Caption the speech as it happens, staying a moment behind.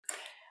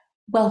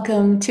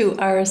Welcome to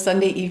our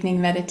Sunday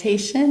evening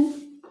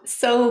meditation.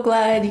 So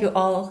glad you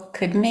all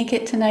could make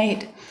it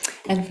tonight.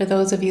 And for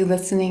those of you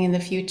listening in the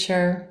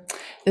future,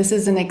 this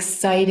is an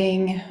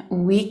exciting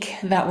week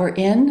that we're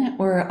in.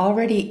 We're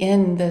already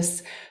in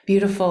this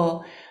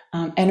beautiful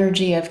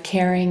energy of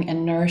caring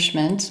and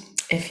nourishment.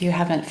 If you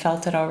haven't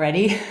felt it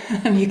already,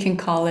 you can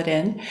call it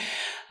in.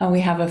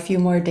 We have a few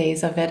more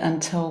days of it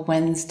until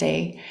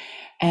Wednesday.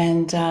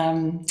 And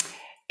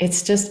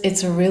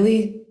it's a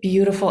really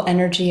beautiful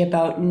energy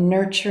about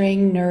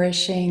nurturing,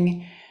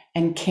 nourishing,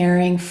 and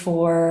caring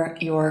for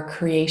your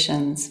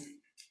creations.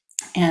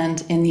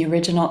 And in the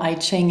original I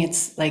Ching,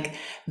 it's like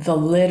the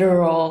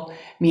literal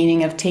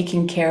meaning of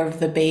taking care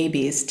of the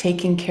babies,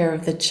 taking care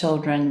of the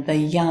children, the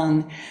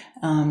young,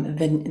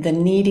 the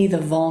needy, the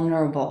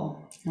vulnerable.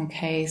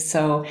 Okay,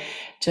 so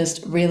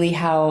just really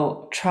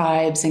how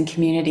tribes and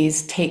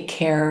communities take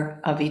care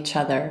of each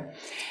other.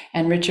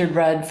 And Richard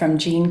Rudd from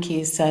Gene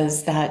Keys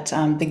says that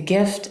the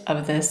gift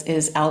of this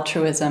is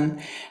altruism,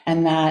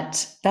 and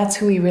that's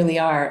who we really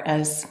are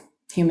as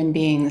human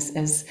beings,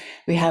 is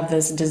we have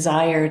this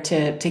desire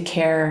to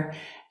care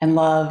and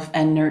love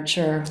and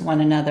nurture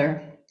one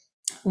another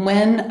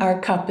when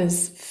our cup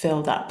is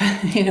filled up,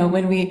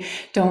 when we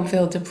don't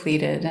feel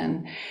depleted.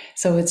 And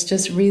so it's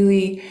just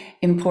really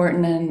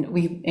important, and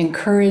we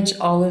encourage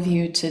all of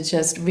you to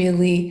just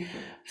really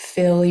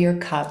fill your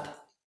cup,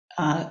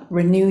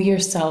 renew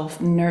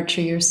yourself,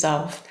 nurture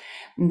yourself.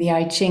 And the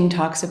I Ching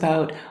talks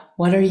about,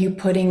 what are you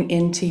putting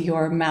into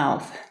your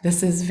mouth?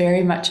 This is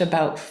very much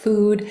about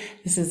food.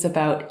 This is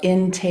about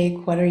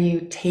intake. What are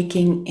you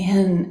taking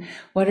in?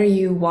 What are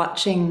you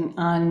watching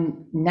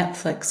on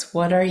Netflix?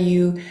 What are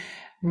you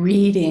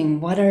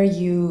reading? What are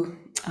you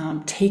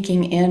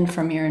taking in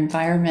from your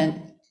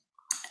environment?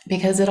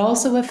 Because it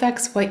also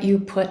affects what you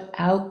put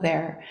out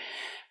there,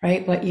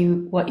 right? What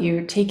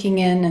you're taking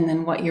in and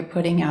then what you're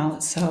putting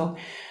out. So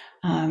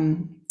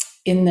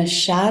in the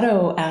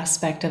shadow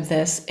aspect of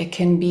this, it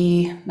can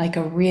be like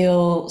a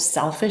real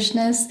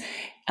selfishness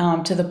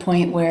to the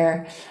point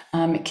where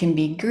it can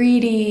be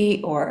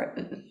greedy, or,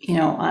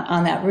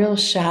 on that real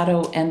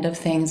shadow end of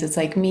things, it's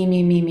like me,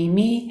 me, me, me,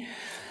 me.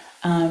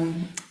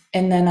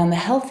 And then on the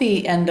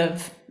healthy end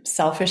of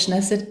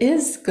selfishness, it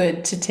is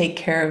good to take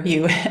care of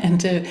you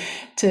and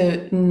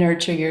to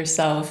nurture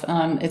yourself.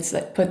 It's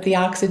like put the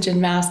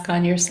oxygen mask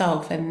on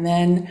yourself and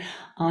then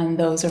on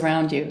those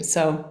around you.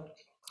 So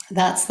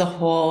that's the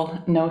whole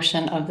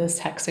notion of this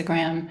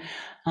hexagram,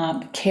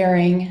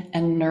 caring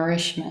and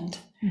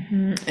nourishment.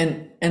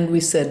 Mm-hmm. And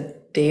we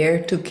said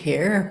dare to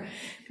care,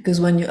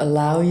 because when you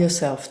allow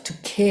yourself to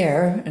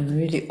care and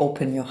really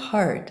open your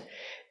heart,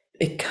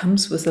 it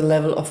comes with a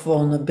level of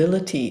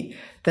vulnerability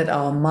that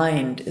our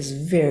mind is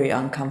very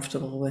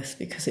uncomfortable with,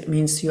 because it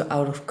means you're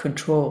out of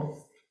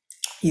control.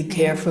 You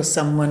care for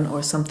someone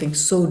or something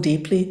so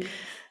deeply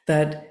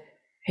that,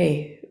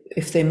 hey,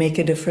 if they make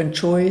a different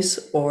choice,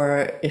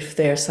 or if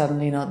they're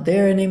suddenly not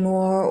there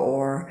anymore,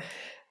 or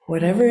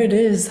whatever it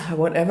is,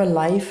 whatever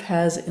life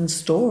has in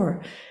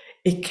store,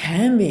 it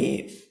can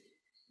be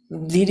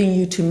leading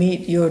you to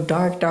meet your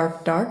dark,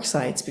 dark, dark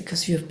sides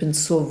because you have been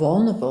so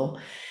vulnerable.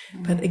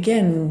 But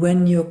again,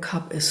 when your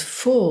cup is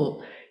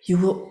full, you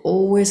will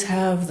always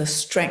have the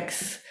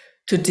strength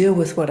to deal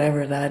with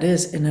whatever that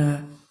is in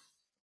a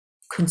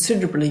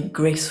considerably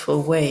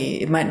graceful way.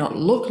 It might not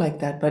look like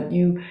that, but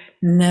you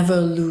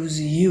never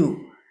lose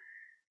you,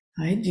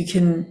 right? You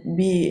can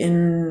be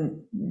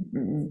in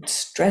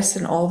stress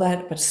and all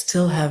that, but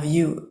still have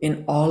you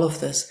in all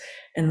of this.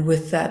 And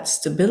with that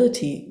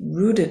stability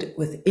rooted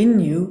within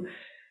you,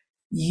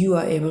 you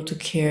are able to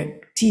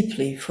care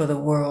deeply for the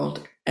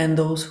world and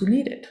those who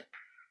need it,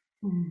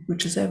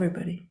 which is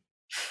everybody.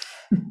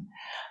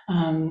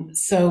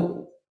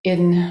 So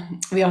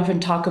we often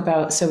talk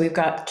about, so we've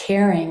got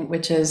caring,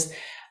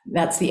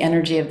 that's the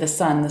energy of the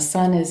sun. The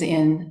sun is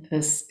in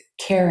this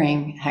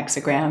caring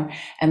hexagram,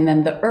 and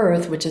then the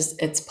earth, which is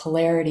its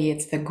polarity,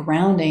 it's the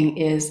grounding,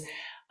 is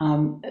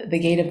the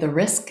gate of the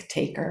risk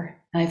taker.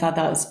 And I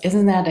thought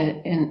isn't that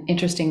an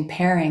interesting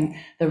pairing?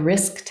 The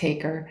risk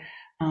taker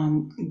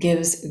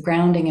gives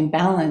grounding and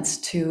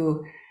balance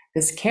to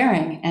this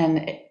caring.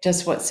 And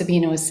just what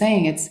Sabina was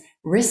saying, it's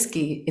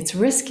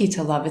risky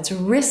to love, it's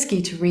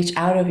risky to reach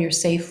out of your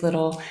safe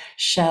little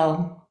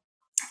shell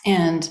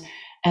and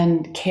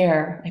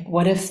care. Like,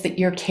 what if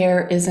your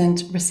care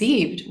isn't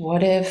received?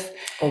 What if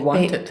or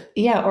wanted?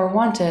 Or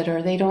wanted,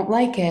 or they don't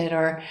like it,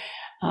 or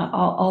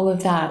all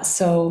of that.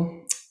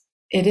 So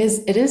it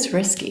is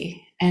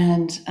risky,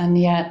 and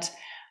yet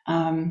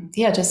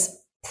just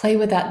play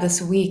with that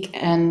this week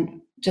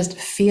and just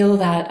feel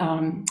that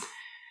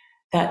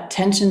that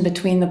tension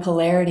between the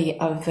polarity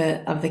of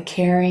the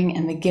caring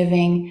and the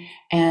giving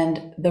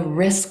and the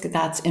risk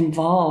that's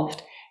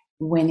involved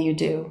when you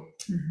do.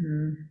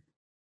 Mm-hmm.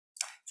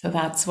 So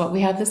that's what we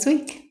have this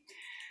week.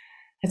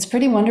 It's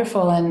pretty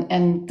wonderful.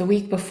 And the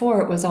week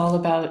before, it was all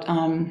about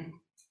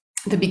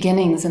the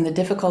beginnings and the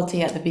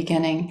difficulty at the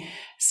beginning.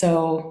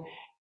 So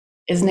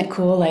isn't it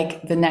cool?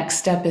 Like, the next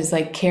step is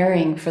like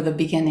caring for the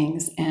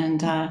beginnings and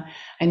And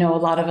I know a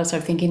lot of us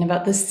are thinking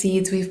about the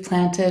seeds we've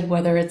planted,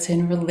 whether it's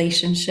in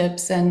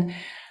relationships and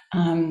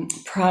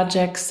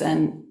projects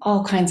and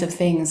all kinds of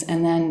things.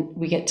 And then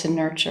we get to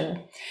nurture.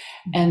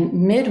 And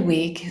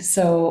midweek,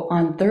 so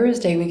on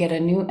Thursday, we get a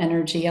new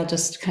energy. I'll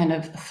just kind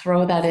of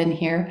throw that in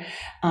here.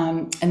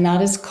 And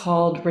that is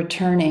called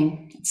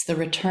returning. It's the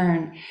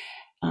return.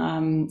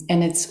 And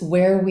it's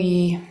where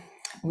we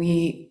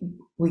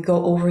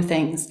go over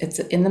things. It's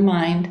in the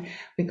mind.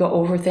 We go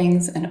over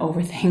things and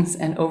over things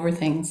and over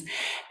things.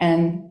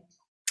 And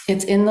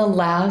it's in the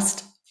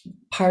last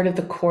part of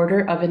the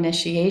quarter of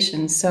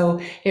initiation.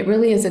 So it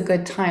really is a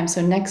good time.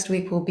 So next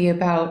week will be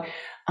about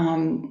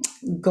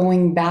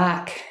going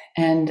back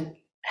and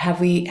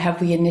have we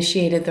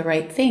initiated the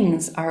right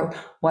things?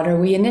 What are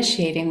we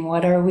initiating?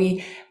 What are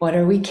we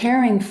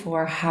caring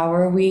for? How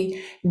are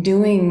we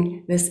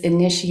doing this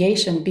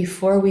initiation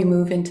before we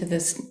move into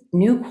this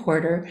new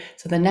quarter?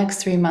 So the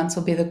next 3 months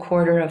will be the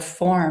quarter of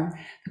form,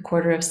 the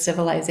quarter of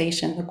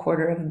civilization, the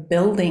quarter of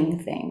building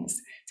things.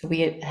 So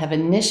we have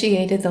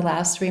initiated the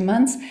last 3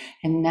 months,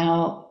 and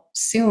now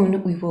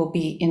soon we will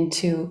be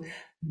into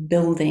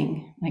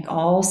building. Like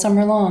all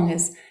summer long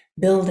is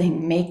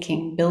building,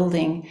 making,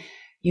 building,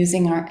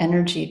 using our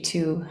energy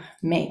to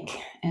make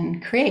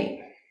and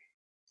create,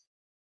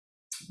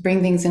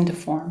 bring things into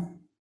form.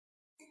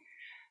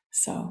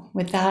 So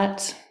with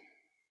that,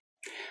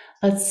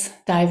 let's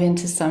dive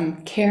into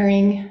some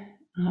caring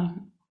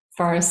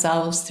for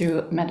ourselves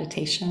through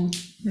meditation.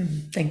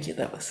 Thank you.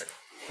 That was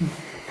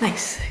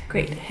nice.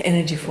 Great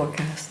energy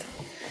forecast.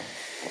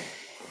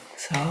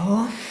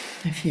 So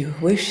if you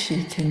wish,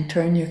 you can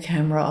turn your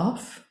camera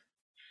off,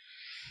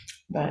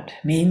 but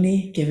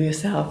mainly give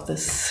yourself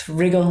this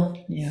wriggle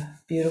in your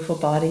beautiful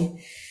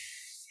body.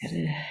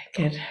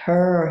 Get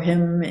her or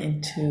him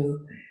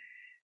into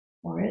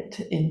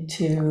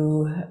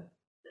a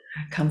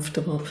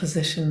comfortable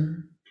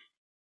position.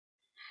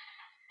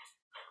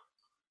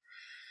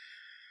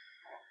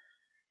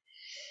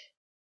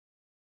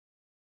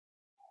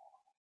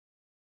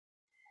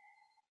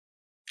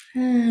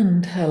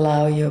 And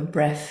allow your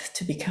breath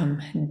to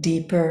become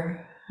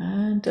deeper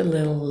and a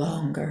little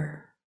longer.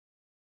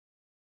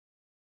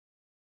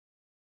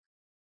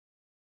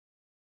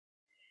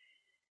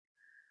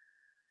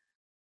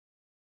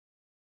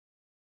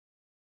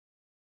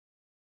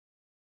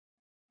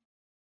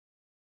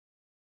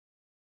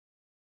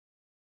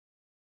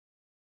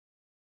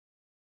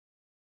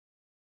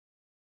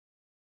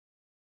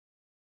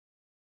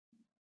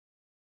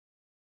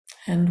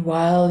 And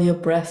while your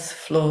breath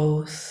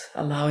flows,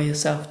 allow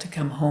yourself to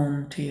come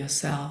home to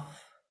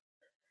yourself.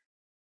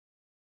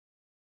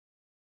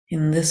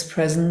 In this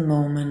present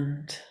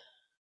moment,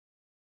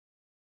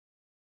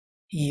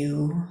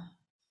 you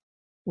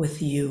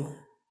with you.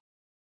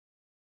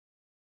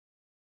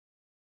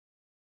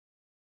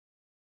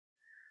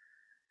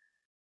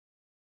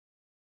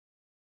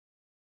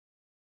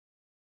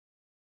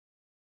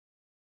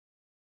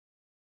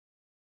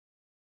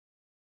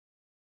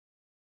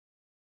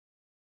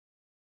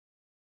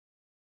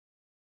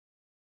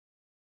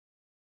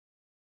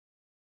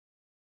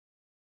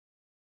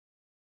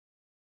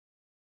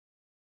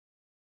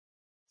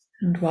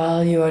 And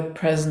while you are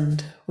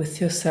present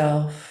with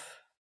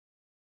yourself,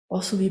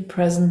 also be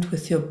present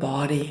with your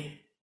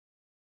body.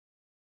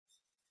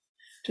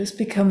 Just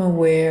become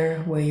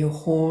aware where you're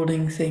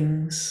holding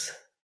things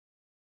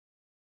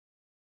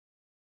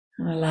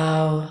and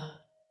allow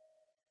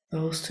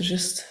those to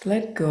just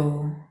let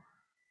go.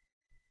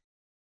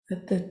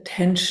 Let the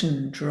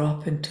tension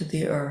drop into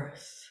the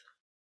earth.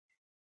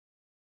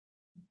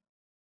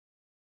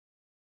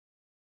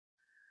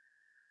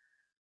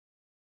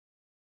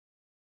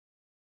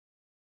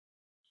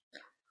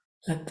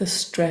 Let the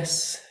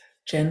stress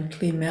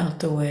gently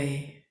melt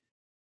away.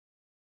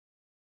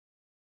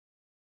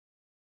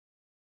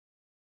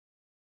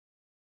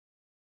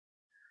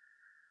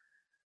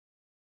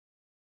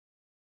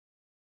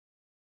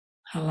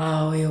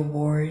 Allow your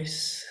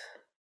worries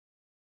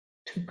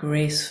to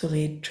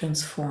gracefully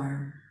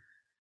transform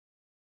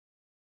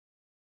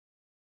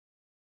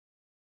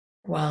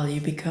while you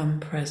become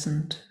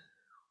present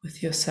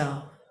with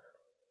yourself.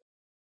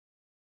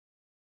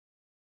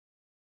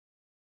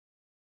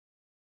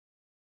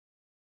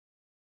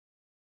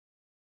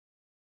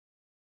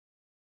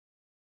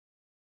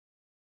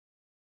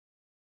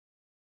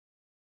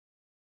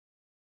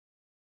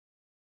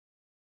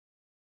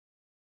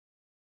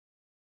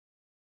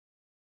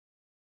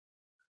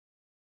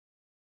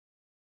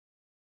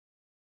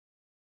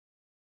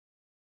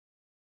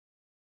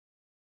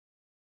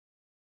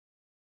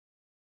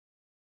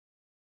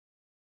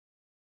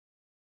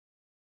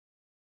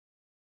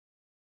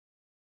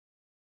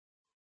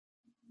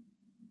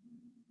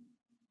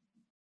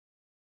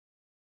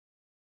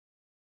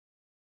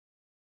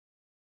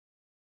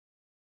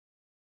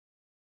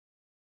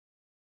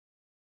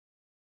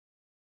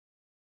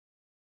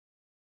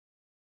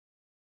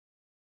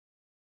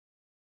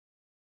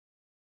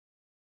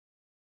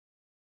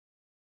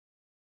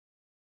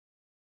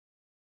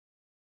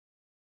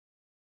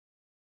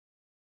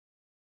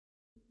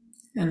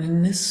 And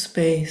in this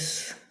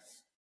space,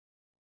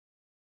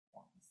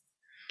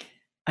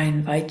 I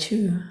invite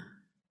you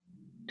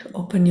to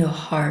open your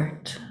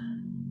heart,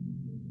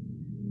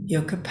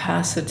 your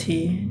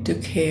capacity to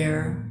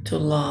care, to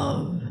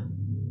love.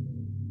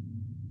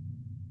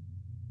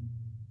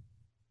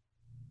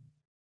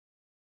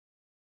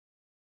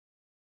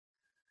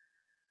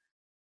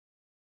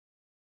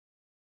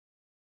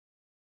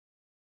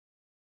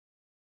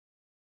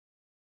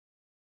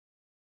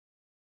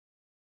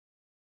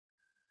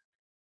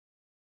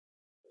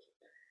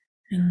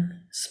 And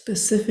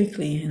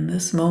specifically in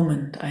this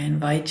moment, I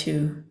invite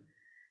you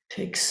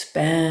to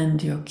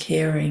expand your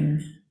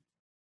caring,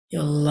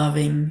 your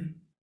loving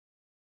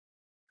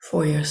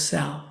for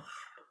yourself.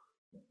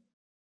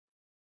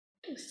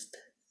 Just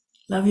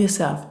love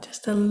yourself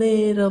just a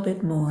little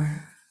bit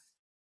more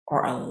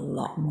or a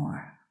lot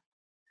more.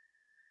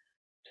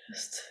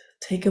 Just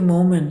take a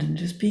moment and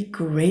just be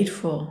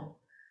grateful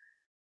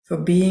for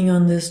being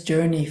on this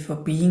journey, for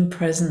being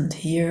present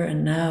here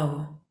and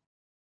now,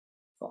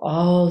 for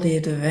all the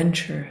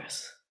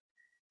adventures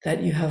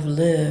that you have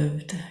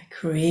lived,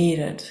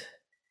 created,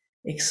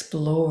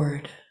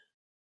 explored.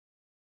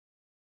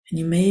 And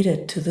you made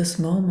it to this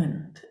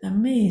moment.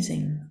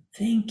 Amazing.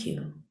 Thank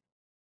you.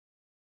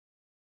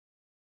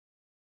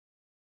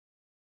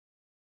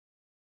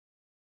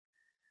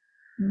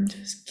 And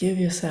just give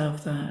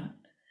yourself that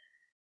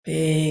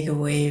big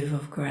wave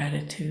of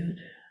gratitude.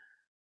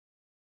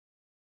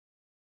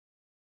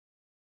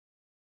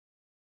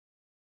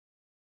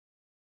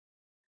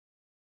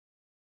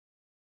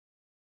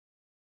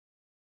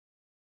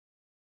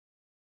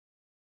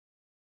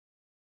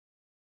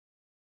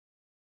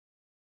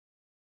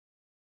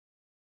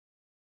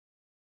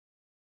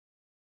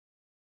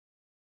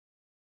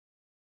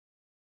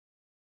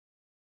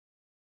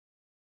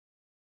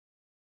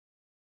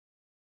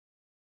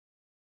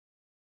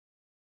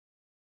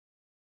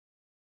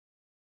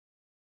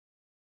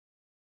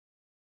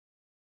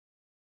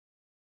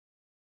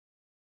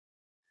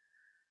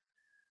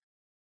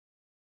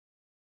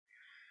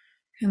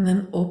 And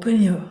then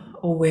open your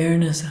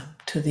awareness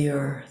up to the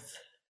earth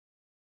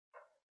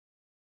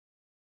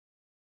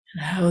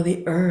and how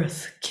the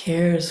earth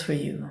cares for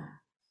you,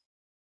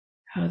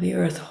 how the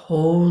earth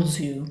holds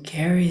you,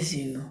 carries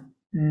you,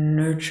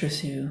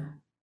 nurtures you.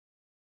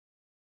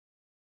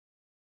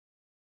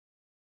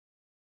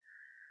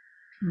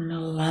 And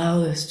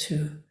allow this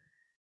to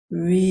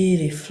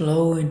really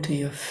flow into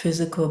your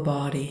physical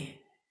body.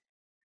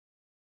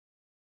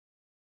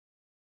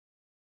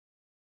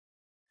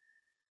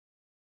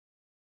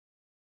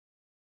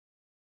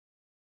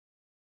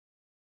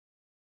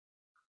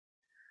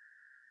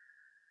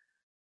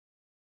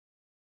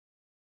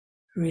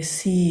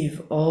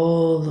 Receive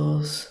all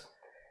those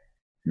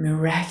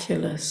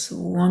miraculous,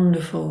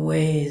 wonderful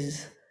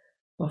ways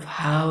of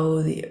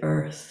how the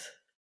earth,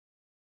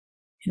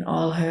 in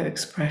all her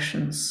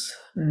expressions,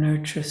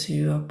 nurtures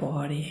your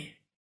body.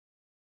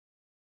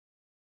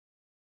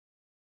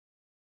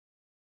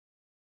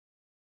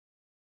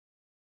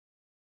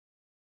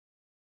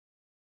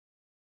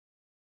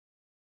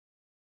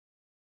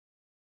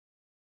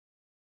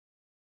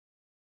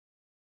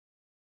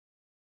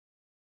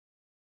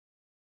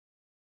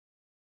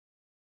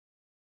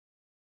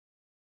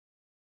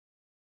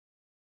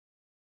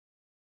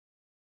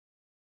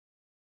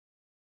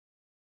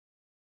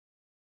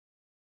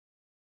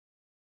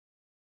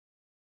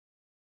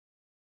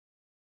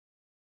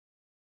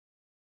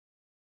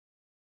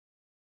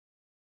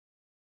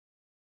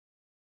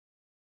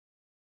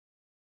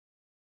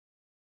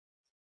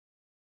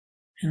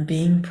 And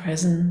being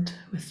present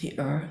with the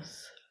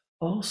earth,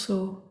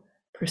 also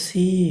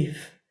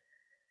perceive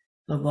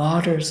the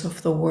waters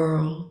of the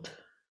world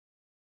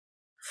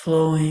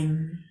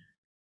flowing,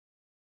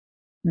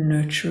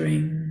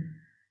 nurturing,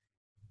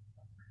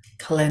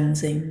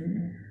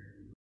 cleansing,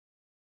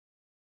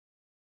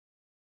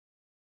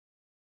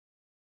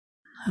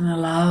 and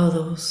allow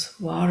those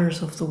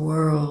waters of the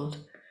world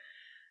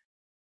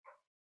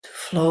to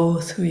flow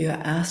through your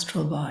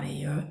astral body,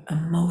 your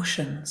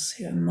emotions,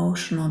 your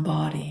emotional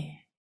body.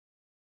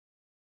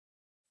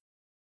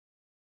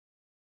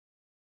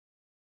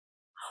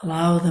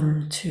 Allow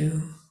them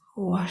to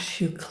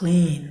wash you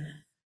clean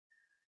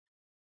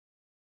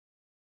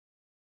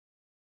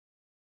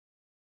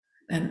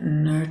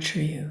and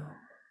nurture you.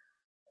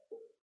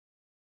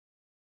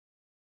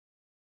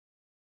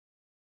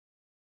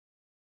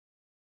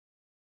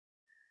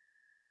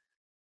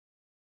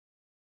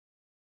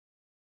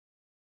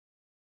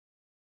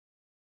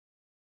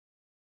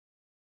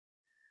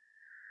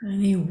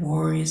 Any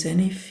worries,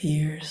 any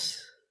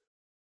fears,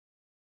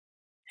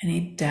 any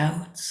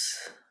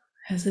doubts,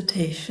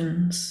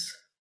 hesitations,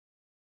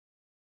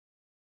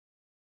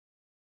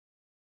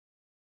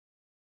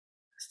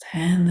 just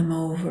hand them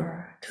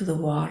over to the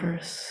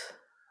waters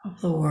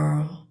of the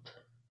world.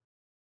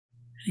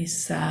 Any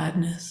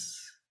sadness,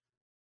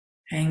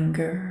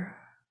 anger,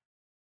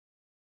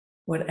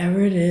 whatever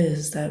it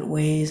is that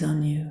weighs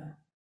on you.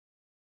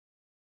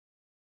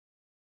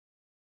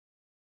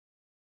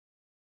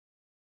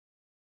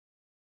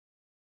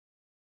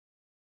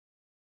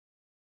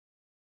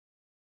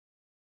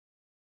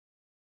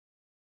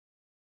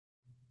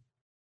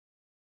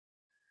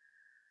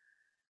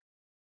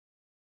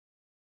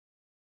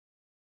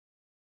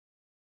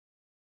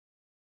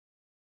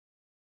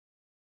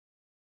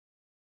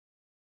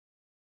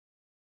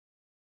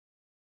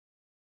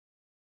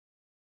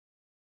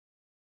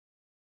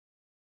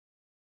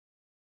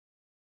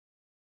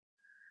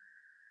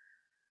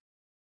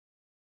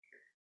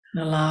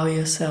 And allow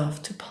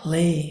yourself to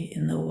play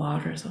in the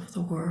waters of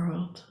the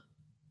world.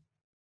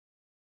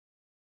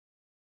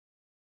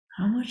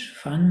 How much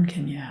fun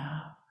can you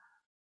have?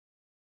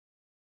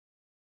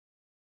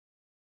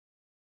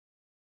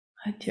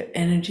 Let your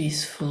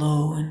energies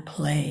flow and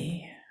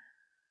play.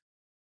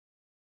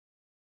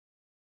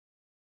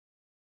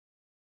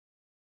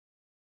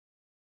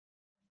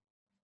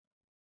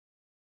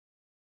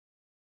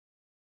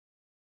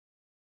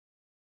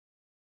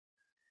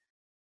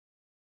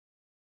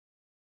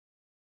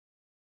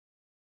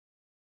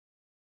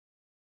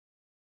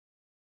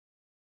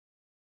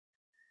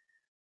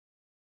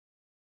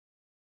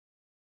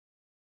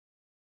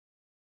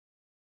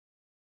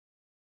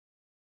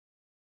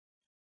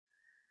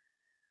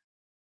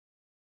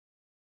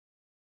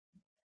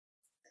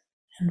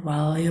 And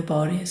while your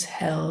body is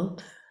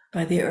held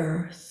by the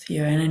earth,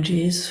 your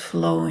energy is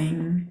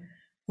flowing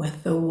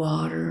with the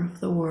water of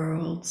the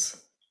worlds.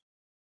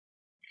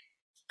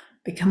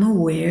 Become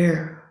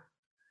aware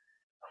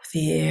of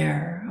the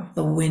air, of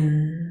the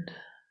wind,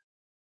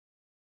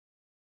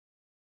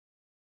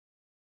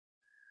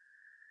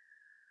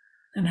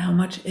 and how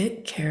much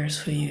it cares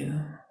for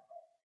you.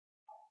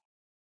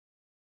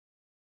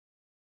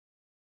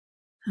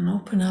 And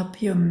open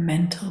up your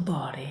mental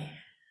body,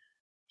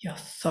 your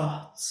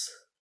thoughts,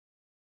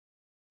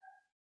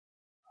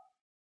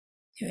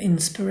 your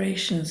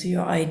inspirations,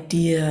 your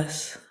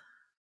ideas.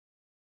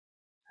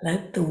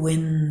 Let the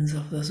winds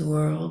of this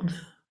world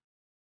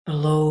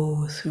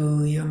blow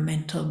through your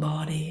mental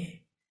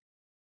body.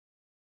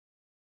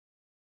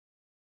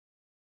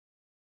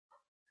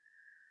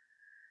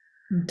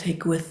 And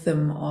take with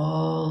them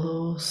all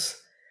those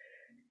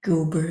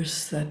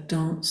goobers that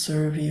don't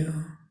serve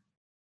you,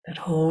 that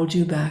hold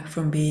you back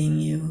from being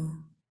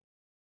you,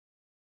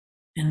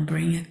 and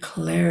bring a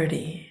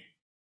clarity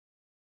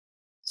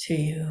to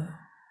you.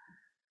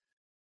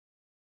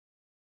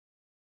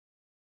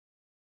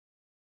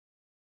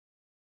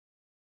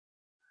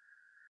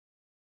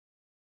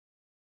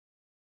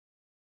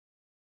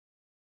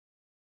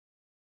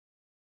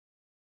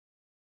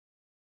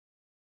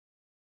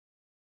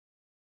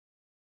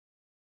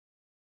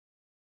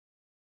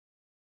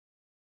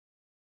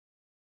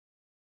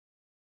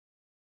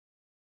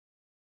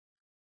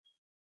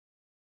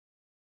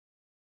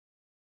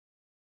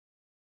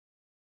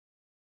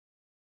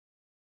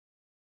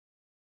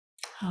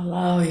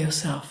 Allow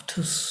yourself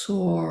to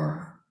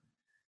soar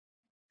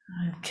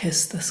and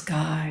kiss the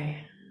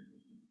sky.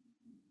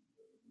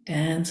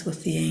 Dance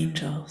with the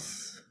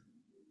angels.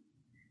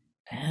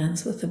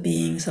 Dance with the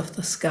beings of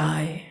the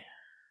sky.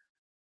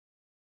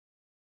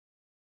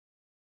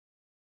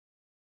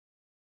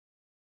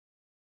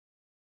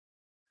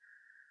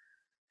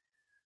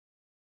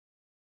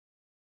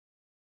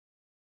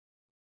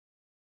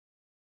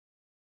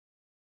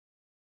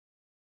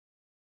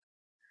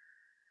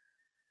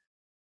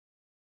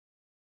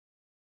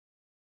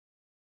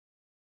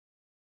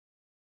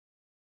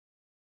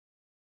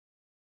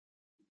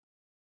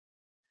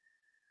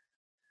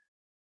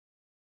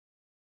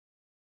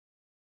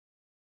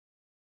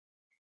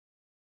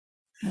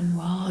 And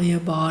while your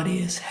body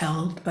is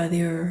held by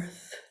the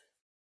earth,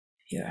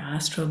 your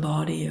astral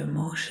body, your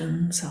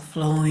emotions are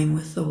flowing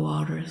with the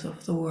waters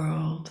of the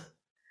world.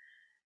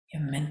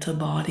 Your mental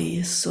body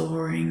is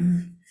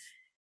soaring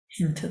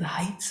into the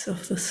heights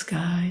of the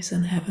skies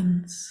and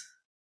heavens.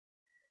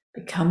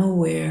 Become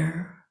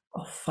aware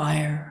of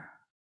fire,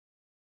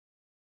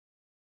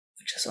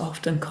 which is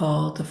often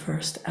called the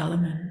first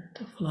element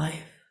of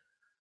life.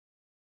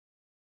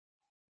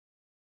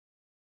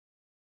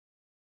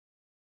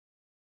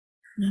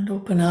 And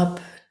open up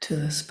to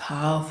this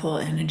powerful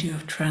energy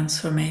of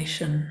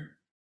transformation.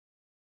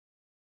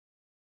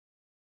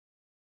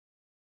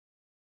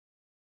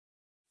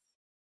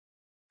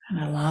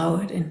 And allow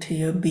it into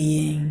your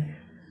being.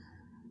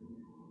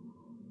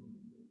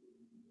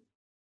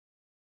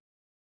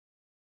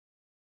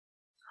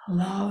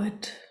 Allow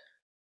it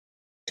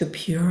to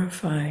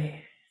purify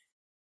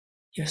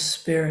your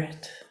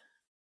spirit,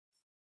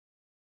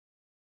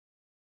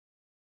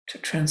 to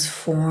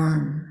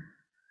transform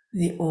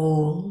the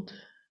old,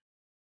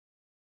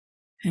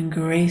 and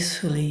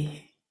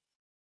gracefully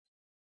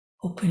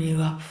open you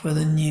up for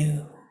the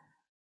new.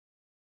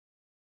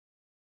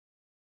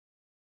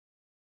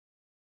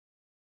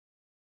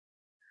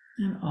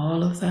 And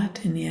all of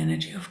that in the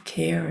energy of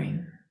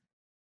caring,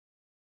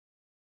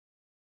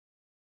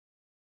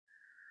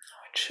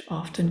 which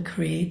often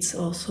creates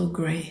also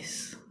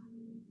grace.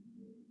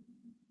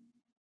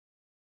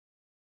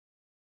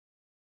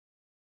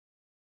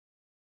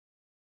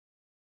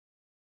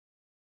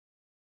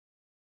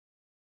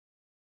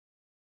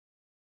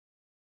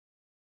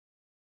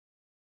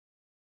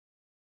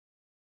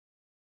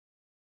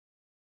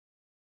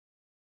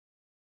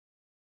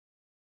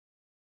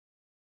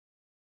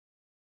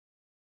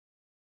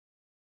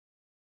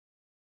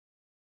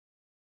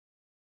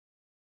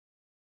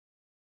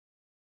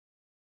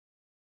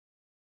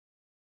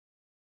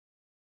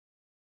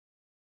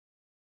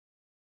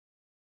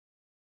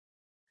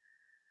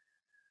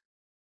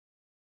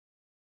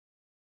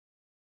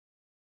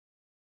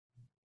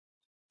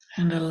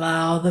 And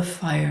allow the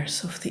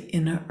fires of the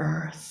inner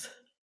earth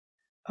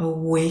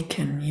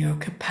awaken your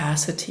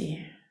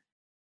capacity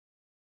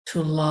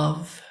to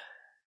love,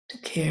 to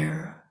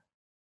care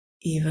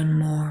even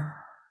more.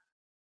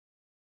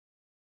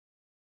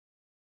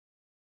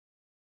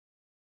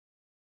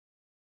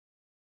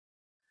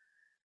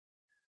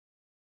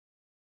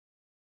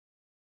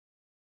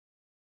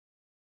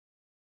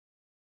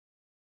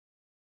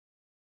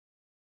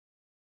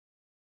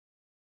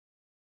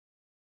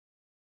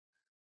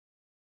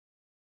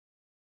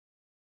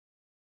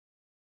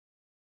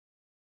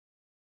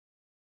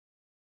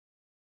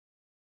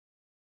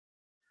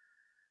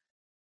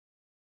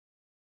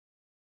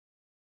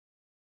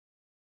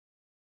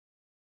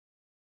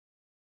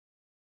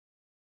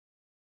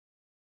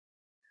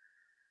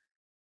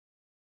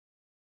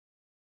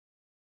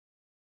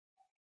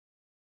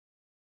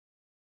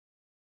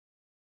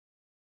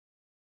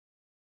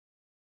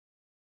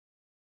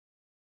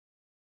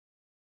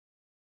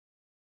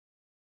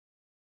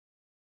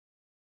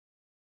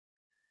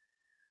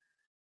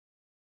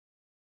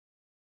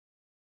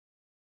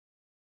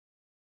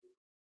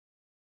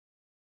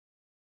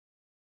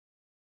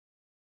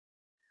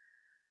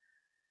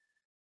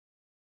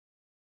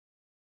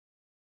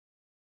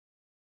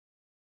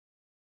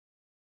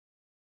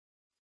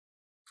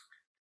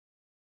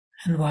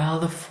 And while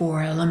the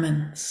four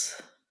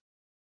elements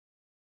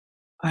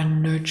are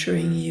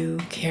nurturing you,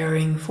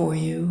 caring for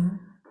you,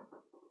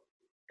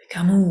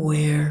 become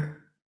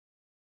aware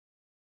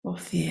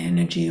of the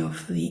energy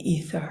of the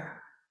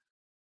ether,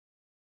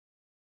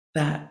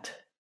 that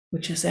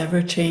which is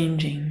ever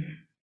changing,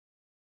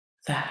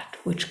 that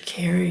which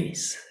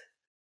carries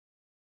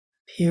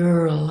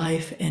pure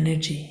life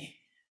energy.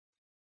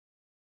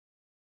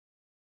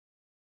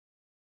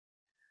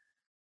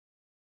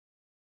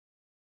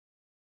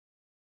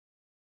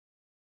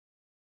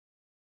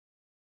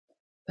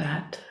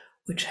 That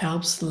which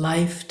helps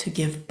life to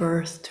give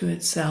birth to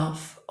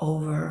itself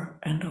over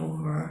and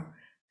over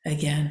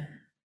again.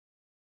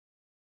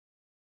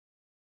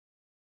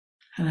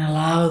 And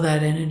allow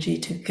that energy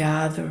to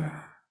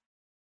gather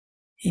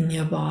in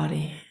your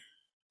body,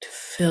 to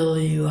fill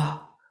you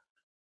up,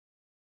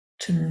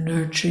 to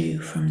nurture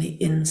you from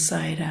the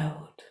inside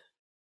out.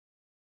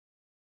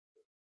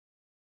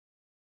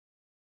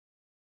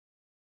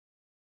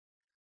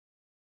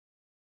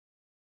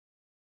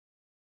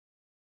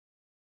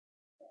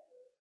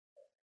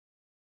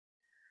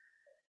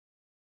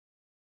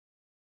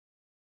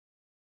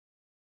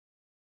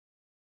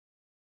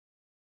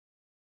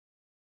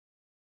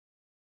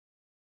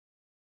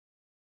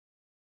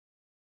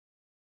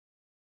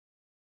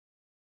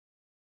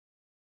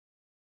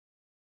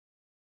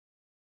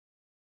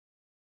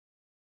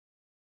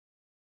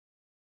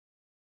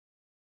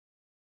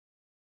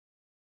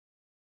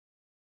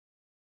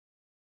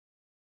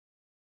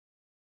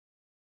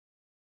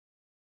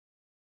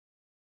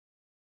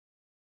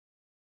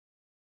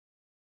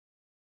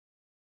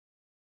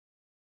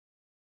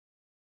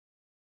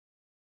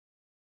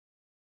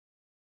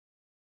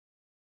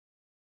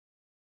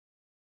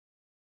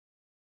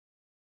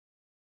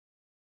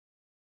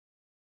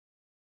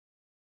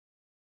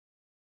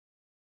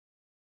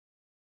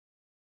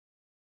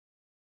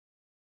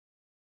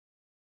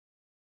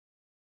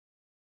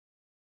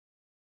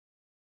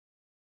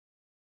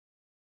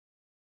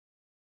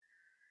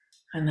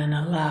 And then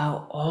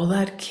allow all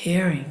that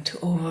caring to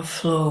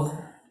overflow,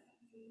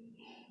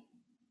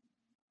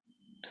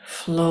 to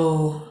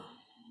flow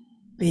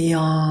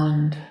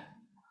beyond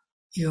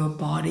your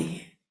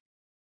body,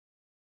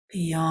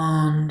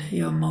 beyond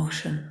your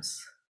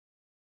emotions,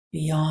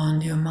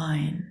 beyond your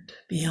mind,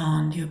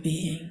 beyond your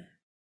being,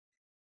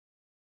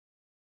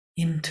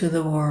 into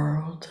the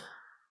world.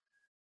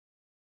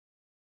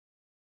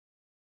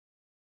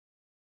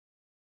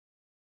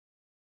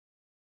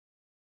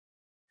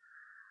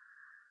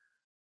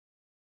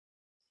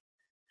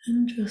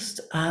 And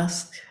just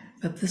ask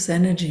that this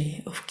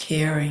energy of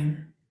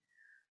caring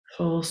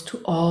flows to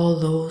all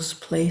those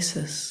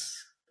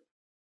places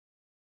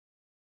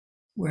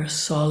where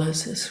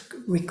solace is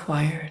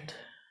required,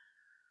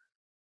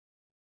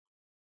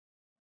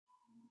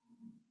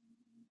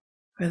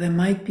 where there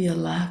might be a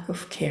lack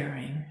of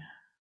caring.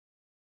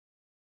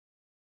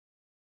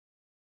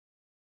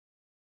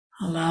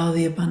 Allow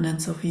the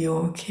abundance of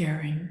your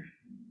caring,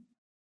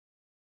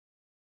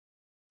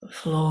 the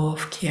flow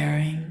of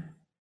caring,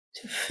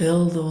 to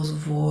fill those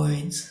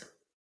voids,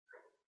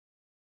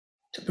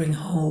 to bring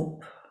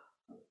hope,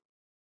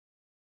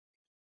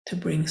 to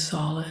bring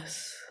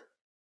solace,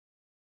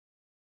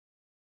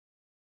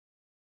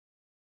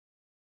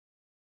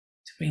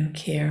 to bring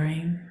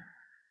caring,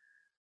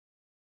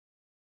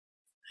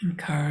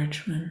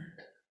 encouragement.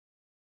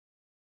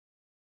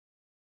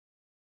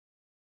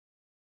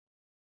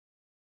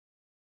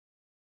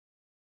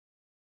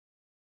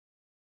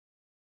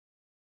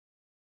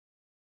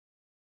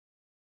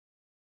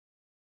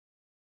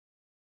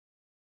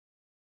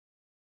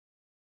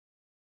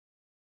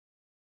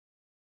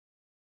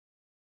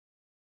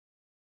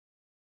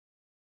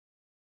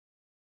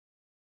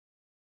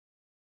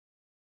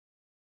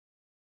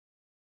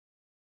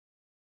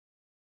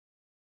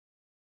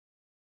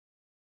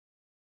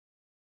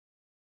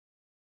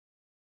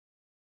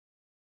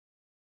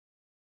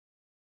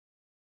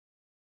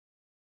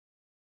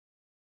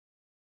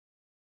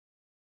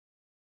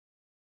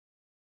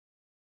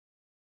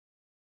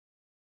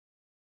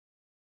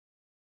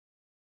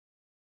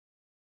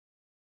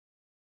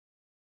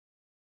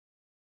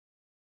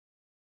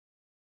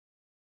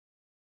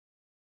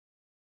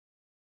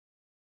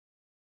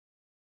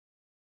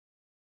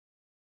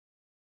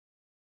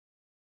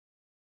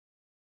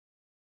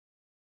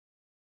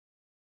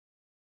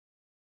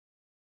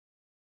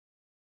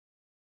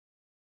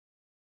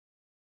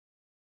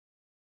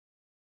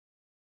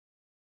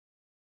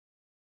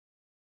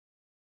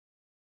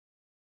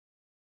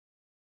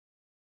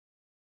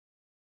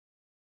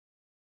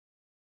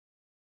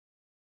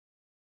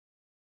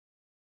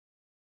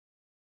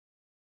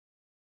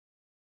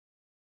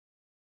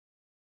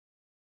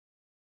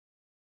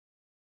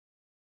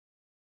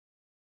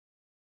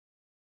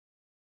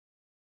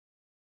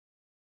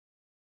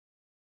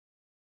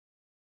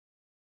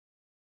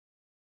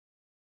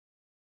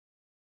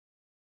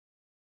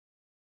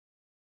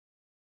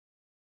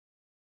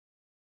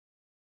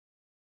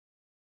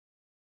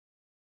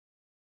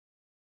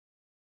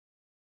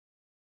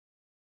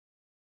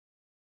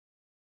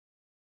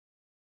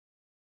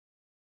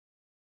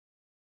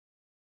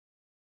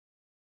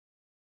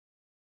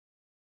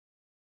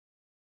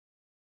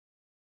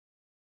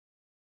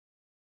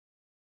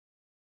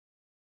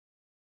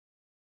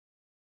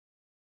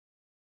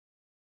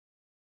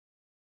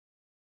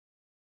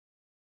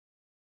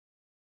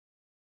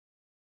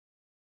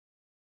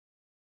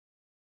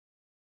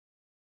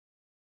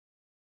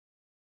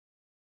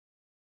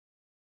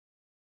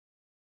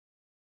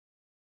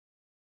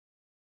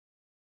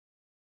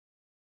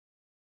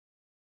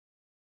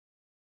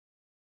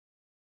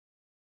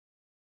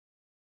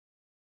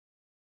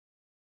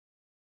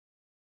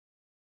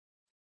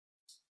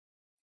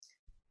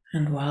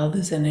 And while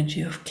this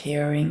energy of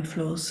caring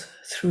flows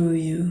through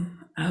you,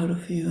 out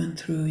of you, and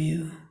through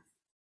you,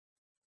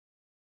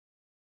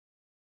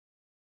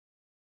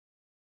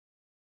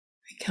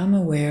 become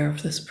aware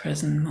of this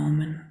present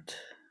moment.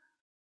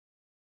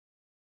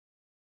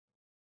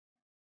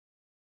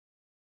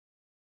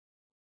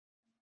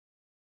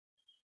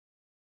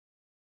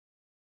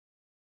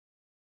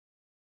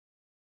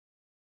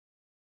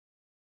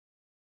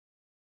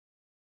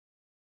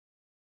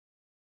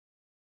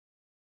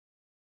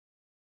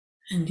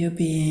 And your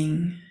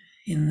being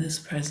in this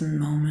present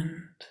moment.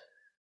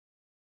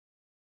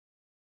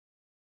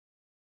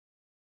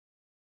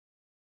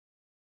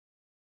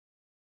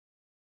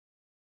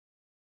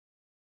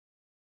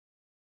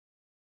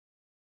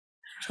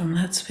 From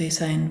that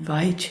space, I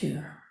invite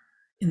you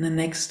in the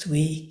next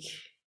week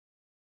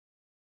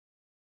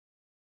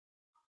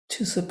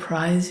to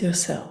surprise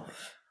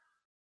yourself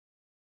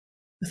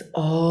with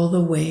all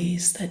the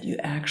ways that you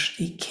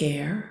actually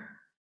care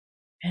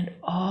and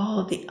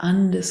all the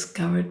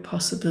undiscovered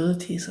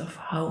possibilities of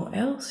how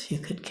else you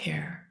could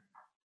care.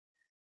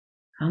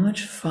 How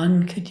much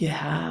fun could you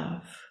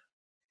have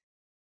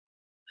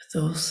with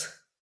those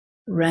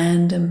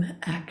random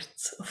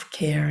acts of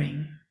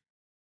caring?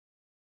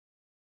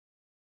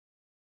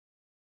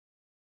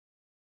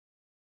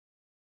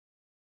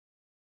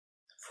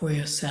 For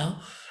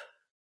yourself,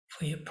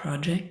 for your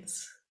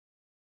projects,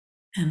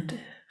 and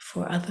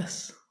for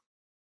others.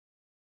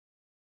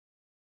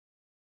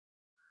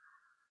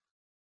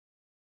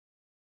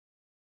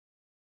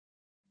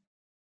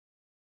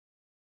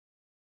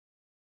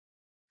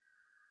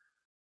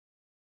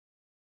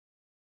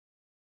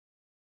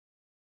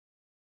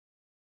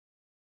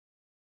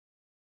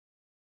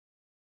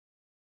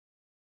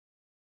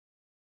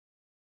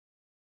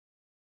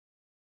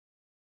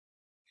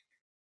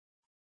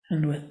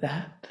 And with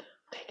that,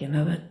 take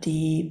another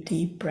deep,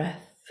 deep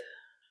breath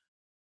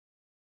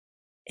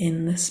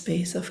in the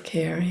space of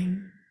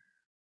caring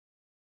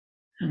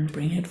and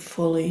bring it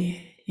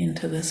fully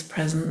into this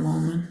present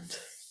moment.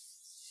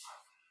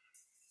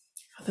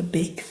 With a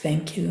big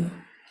thank you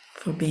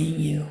for being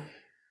you.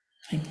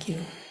 Thank you.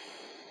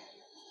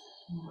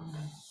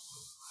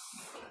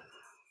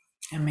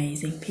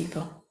 Amazing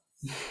people.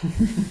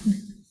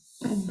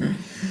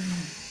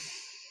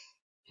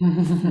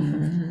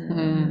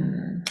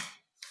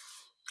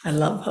 I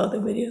love how the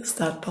videos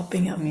start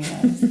popping up.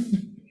 Yes.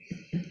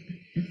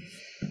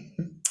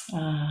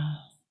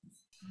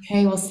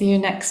 Okay, we'll see you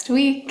next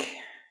week.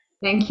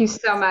 Thank you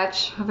so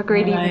much. Have a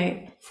great All evening.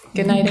 right.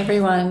 Good night,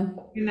 everyone.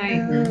 Good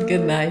night.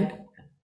 Good night.